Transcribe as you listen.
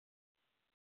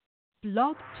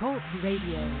Blog Talk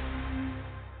Radio.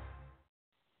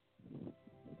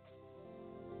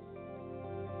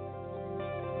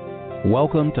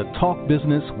 Welcome to Talk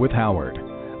Business with Howard,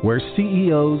 where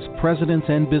CEOs, presidents,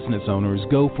 and business owners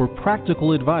go for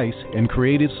practical advice and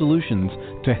creative solutions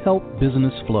to help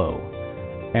business flow.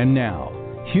 And now,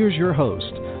 here's your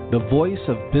host, the voice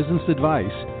of business advice,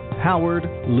 Howard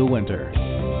Lewinter.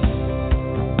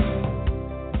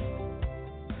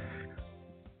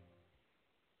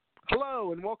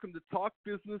 Hello, and welcome to Talk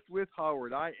Business with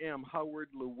Howard. I am Howard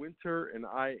Lewinter, and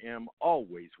I am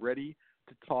always ready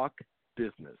to talk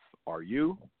business. Are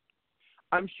you?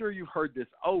 I'm sure you've heard this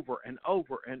over and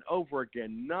over and over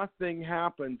again. Nothing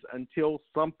happens until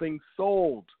something's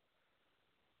sold.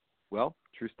 Well,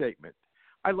 true statement.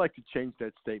 I'd like to change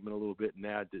that statement a little bit and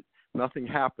add that nothing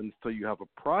happens till you have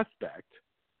a prospect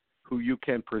who you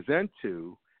can present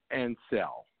to and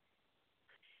sell.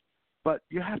 But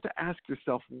you have to ask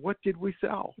yourself, what did we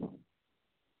sell?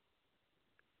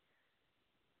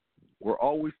 We're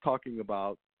always talking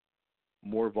about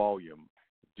more volume,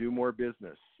 do more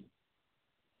business.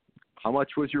 How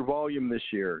much was your volume this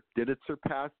year? Did it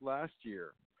surpass last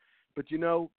year? But you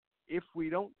know, if we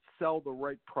don't sell the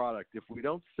right product, if we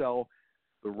don't sell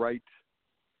the right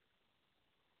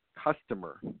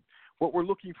customer, what we're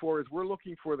looking for is we're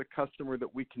looking for the customer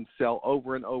that we can sell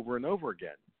over and over and over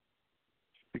again.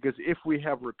 Because if we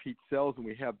have repeat sales and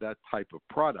we have that type of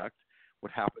product,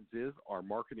 what happens is our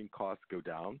marketing costs go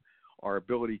down, our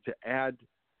ability to add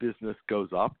business goes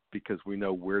up because we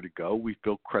know where to go, we've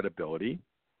built credibility,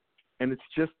 and it's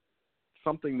just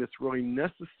something that's really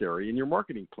necessary in your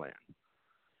marketing plan.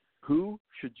 Who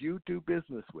should you do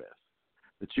business with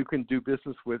that you can do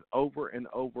business with over and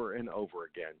over and over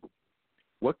again?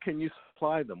 What can you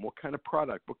supply them? What kind of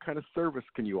product? What kind of service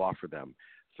can you offer them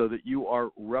so that you are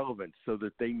relevant, so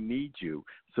that they need you,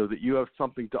 so that you have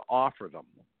something to offer them?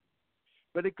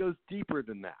 But it goes deeper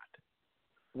than that.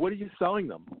 What are you selling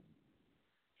them?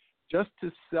 Just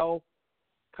to sell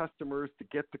customers, to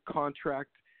get the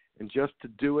contract, and just to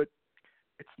do it,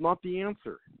 it's not the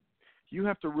answer. You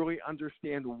have to really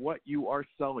understand what you are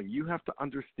selling. You have to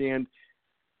understand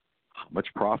how much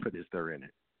profit is there in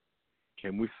it.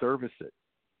 Can we service it?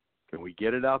 Can we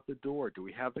get it out the door? Do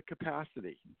we have the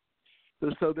capacity?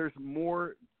 So there's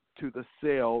more to the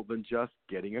sale than just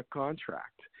getting a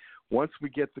contract. Once we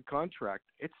get the contract,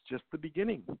 it's just the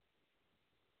beginning.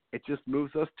 It just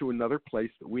moves us to another place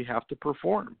that we have to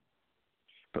perform.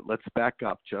 But let's back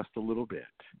up just a little bit.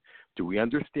 Do we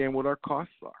understand what our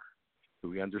costs are? Do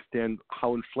we understand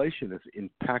how inflation has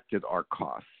impacted our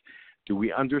costs? Do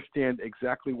we understand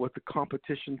exactly what the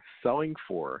competition's selling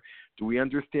for? Do we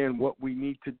understand what we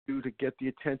need to do to get the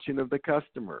attention of the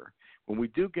customer? When we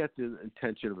do get the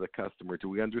attention of the customer, do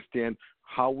we understand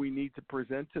how we need to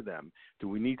present to them? Do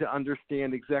we need to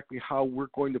understand exactly how we're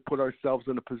going to put ourselves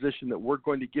in a position that we're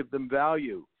going to give them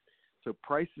value? So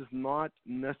price is not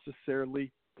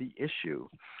necessarily the issue.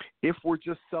 If we're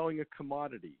just selling a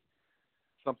commodity,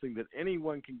 something that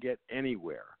anyone can get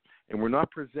anywhere, and we're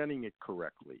not presenting it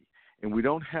correctly, and we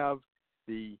don't have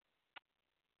the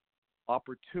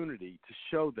opportunity to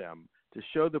show them, to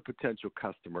show the potential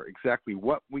customer exactly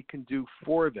what we can do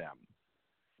for them,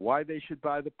 why they should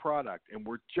buy the product, and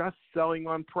we're just selling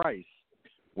on price,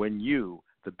 when you,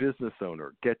 the business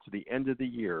owner, get to the end of the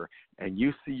year and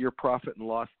you see your profit and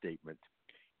loss statement,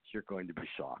 you're going to be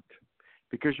shocked.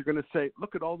 Because you're going to say,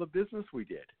 look at all the business we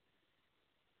did.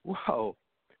 Whoa,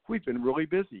 we've been really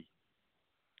busy.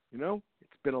 You know,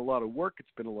 it's been a lot of work. It's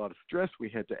been a lot of stress. We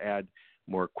had to add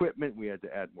more equipment. We had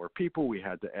to add more people. We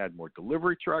had to add more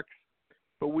delivery trucks,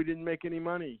 but we didn't make any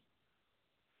money.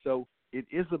 So it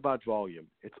is about volume.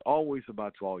 It's always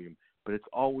about volume, but it's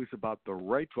always about the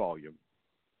right volume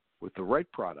with the right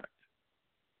product.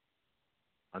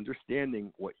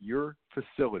 Understanding what your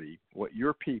facility, what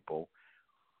your people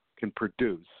can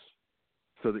produce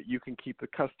so that you can keep the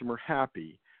customer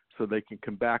happy so they can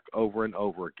come back over and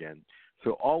over again.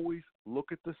 So always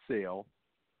look at the sale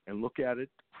and look at it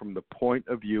from the point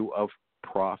of view of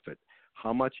profit.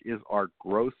 How much is our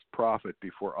gross profit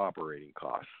before operating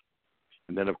costs?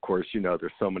 And then, of course, you know,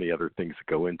 there's so many other things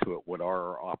that go into it. What are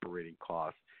our operating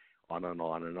costs? On and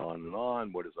on and on and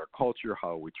on. What is our culture? How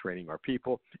are we training our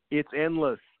people? It's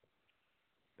endless.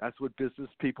 That's what business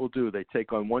people do. They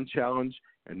take on one challenge,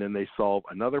 and then they solve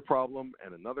another problem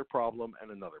and another problem and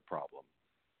another problem.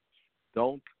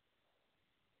 Don't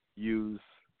use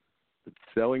the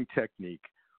selling technique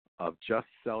of just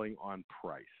selling on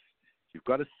price. You've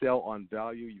got to sell on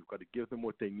value. You've got to give them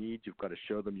what they need. You've got to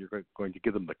show them you're going to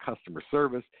give them the customer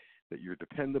service, that you're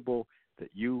dependable, that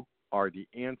you are the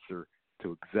answer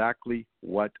to exactly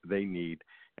what they need.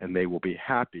 and they will be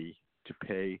happy to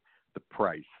pay the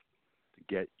price to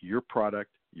get your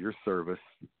product, your service,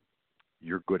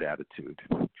 your good attitude.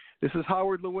 This is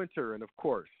Howard Lewinter, and of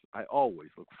course, I always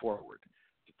look forward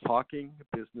to talking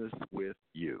business with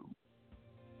you.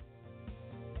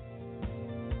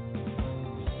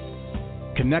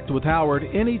 Connect with Howard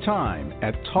anytime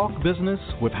at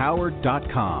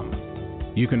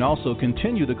talkbusinesswithhoward.com. You can also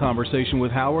continue the conversation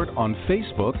with Howard on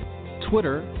Facebook,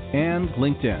 Twitter, and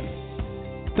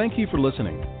LinkedIn. Thank you for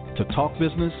listening to Talk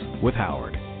Business with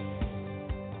Howard.